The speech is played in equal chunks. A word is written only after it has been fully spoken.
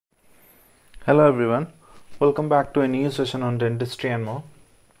Hello everyone, welcome back to a new session on dentistry and more.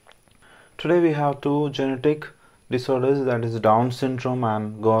 Today we have two genetic disorders, that is Down syndrome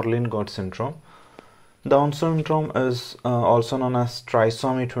and Gorlin-Goltz syndrome. Down syndrome is also known as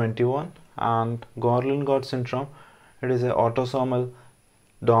trisomy 21, and Gorlin-Goltz syndrome, it is a autosomal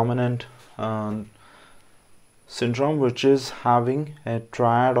dominant syndrome which is having a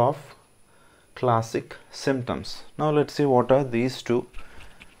triad of classic symptoms. Now let's see what are these two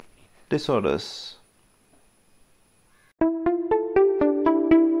disorders.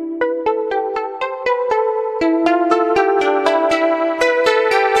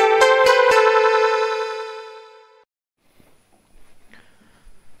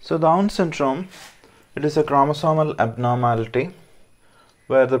 So Down syndrome, it is a chromosomal abnormality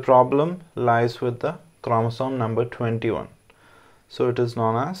where the problem lies with the chromosome number 21. So it is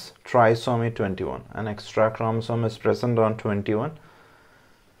known as trisomy 21. An extra chromosome is present on 21.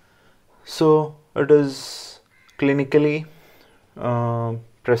 So it is clinically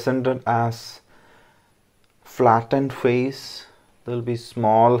presented as flattened face. There will be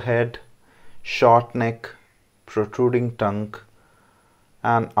small head, short neck, protruding tongue,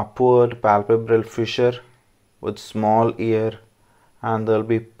 an upward palpebral fissure with small ear, and there will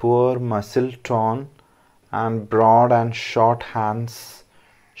be poor muscle tone and broad and short hands,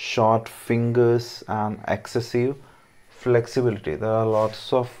 short fingers, and excessive flexibility. There are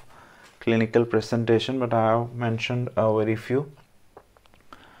lots of clinical presentation, but I have mentioned a very few.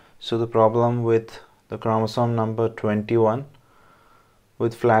 So the problem with the chromosome number 21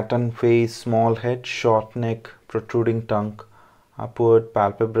 with flattened face, small head, short neck, protruding tongue, upward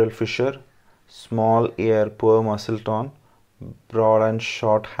palpebral fissure, small ear, poor muscle tone, broad and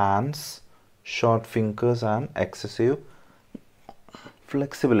short hands, short fingers, and excessive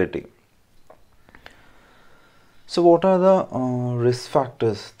flexibility. So what are the risk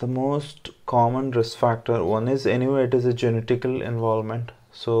factors? The most common risk factor, one is anyway it is a genetical involvement.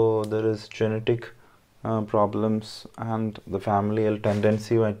 So there is genetic problems and the familial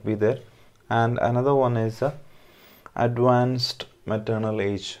tendency might be there. And another one is advanced maternal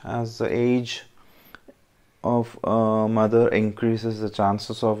age. As the age of mother increases, the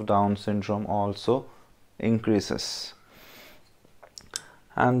chances of Down syndrome also increases.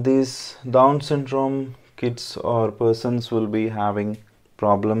 And these Down syndrome kids or persons will be having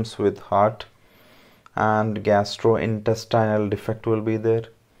problems with heart, and gastrointestinal defect will be there.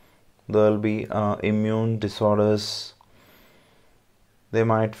 There will be immune disorders. They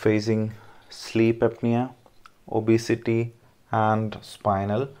might facing sleep apnea, obesity, and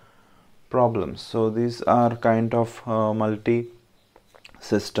spinal problems. So these are kind of multi-system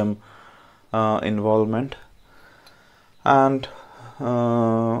involvement. And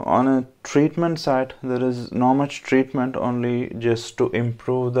on a treatment side, there is not much treatment, only just to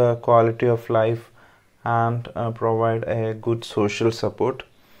improve the quality of life and provide a good social support.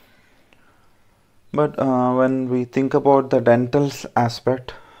 But when we think about the dental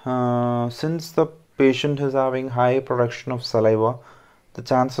aspect, since the patient is having high production of saliva, the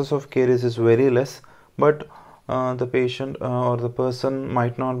chances of caries is very less, but the patient or the person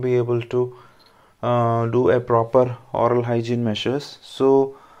might not be able to do a proper oral hygiene measures.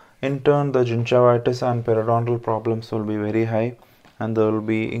 So in turn the gingivitis and periodontal problems will be very high, and there will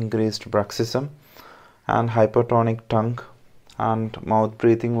be increased bruxism and hypertonic tongue, and mouth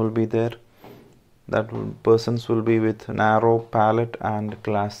breathing will be there. That persons will be with narrow palate and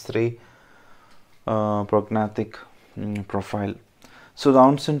class 3 prognatic profile. So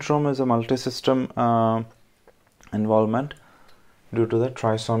Down syndrome is a multi-system involvement due to the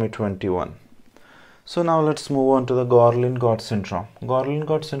trisomy 21. So now let's move on to the Gorlin-Goltz syndrome.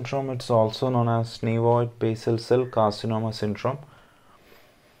 Gorlin-Goltz syndrome, it's also known as nevoid basal cell carcinoma syndrome.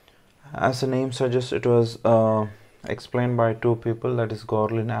 As the name suggests, it was explained by two people, that is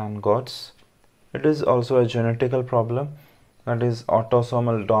Gorlin and Goltz. It is also a genetical problem, that is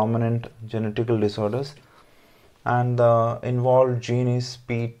autosomal dominant genetical disorders, and the involved gene is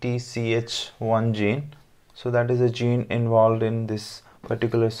PTCH1 gene. So that is a gene involved in this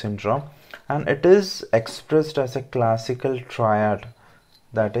particular syndrome, and it is expressed as a classical triad,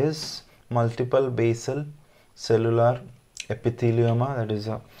 that is multiple basal cellular epithelioma, that is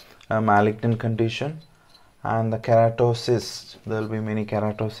a malignant condition, and the keratocysts, there will be many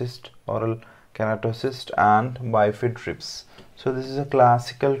keratocysts, oral keratocyst, and bifid ribs. So this is a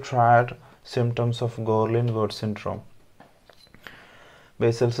classical triad symptoms of Gorlin-Goltz syndrome: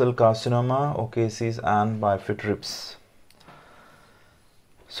 basal cell carcinoma, OKCs, and bifid ribs.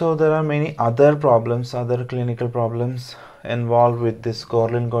 So there are many other problems, other clinical problems involved with this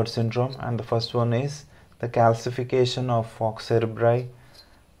Gorlin-Goltz syndrome, and the first one is the calcification of falx cerebri,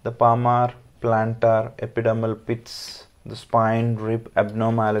 the palmar plantar, epidermal pits, the spine, rib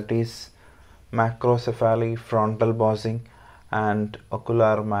abnormalities, macrocephaly, frontal bossing, and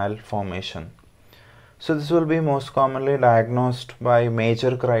ocular malformation. So this will be most commonly diagnosed by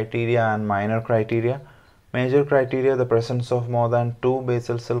major criteria and minor criteria. Major criteria: the presence of more than 2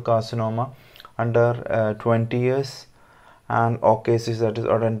 basal cell carcinoma under 20 years, and OKCs, that is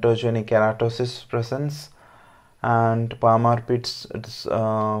odontogenic keratocysts presence, and palmar pits, it is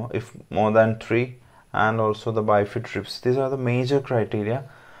if more than 3, and also the bifid ribs. These are the major criteria,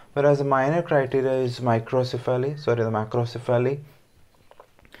 whereas the minor criteria is the macrocephaly,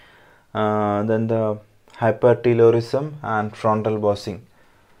 then the hypertelorism and frontal bossing.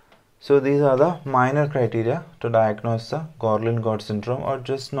 So these are the minor criteria to diagnose the Gorlin-Goltz syndrome, or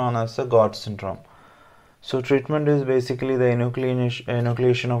just known as the Goltz syndrome. So treatment is basically the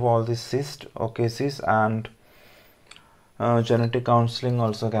enucleation of all these cysts, OKCs, and genetic counseling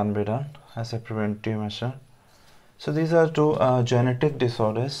also can be done as a preventive measure. So these are two genetic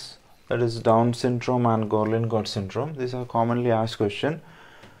disorders, that is Down syndrome and Gorlin-Goltz syndrome. These are commonly asked questions.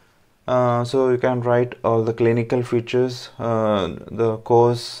 So you can write all the clinical features, the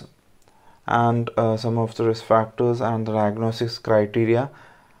cause, and some of the risk factors, and the diagnosis criteria,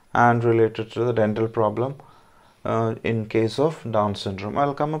 and related to the dental problem in case of Down syndrome.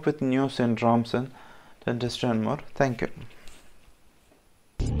 I'll come up with new syndromes in dentistry and more. Thank you.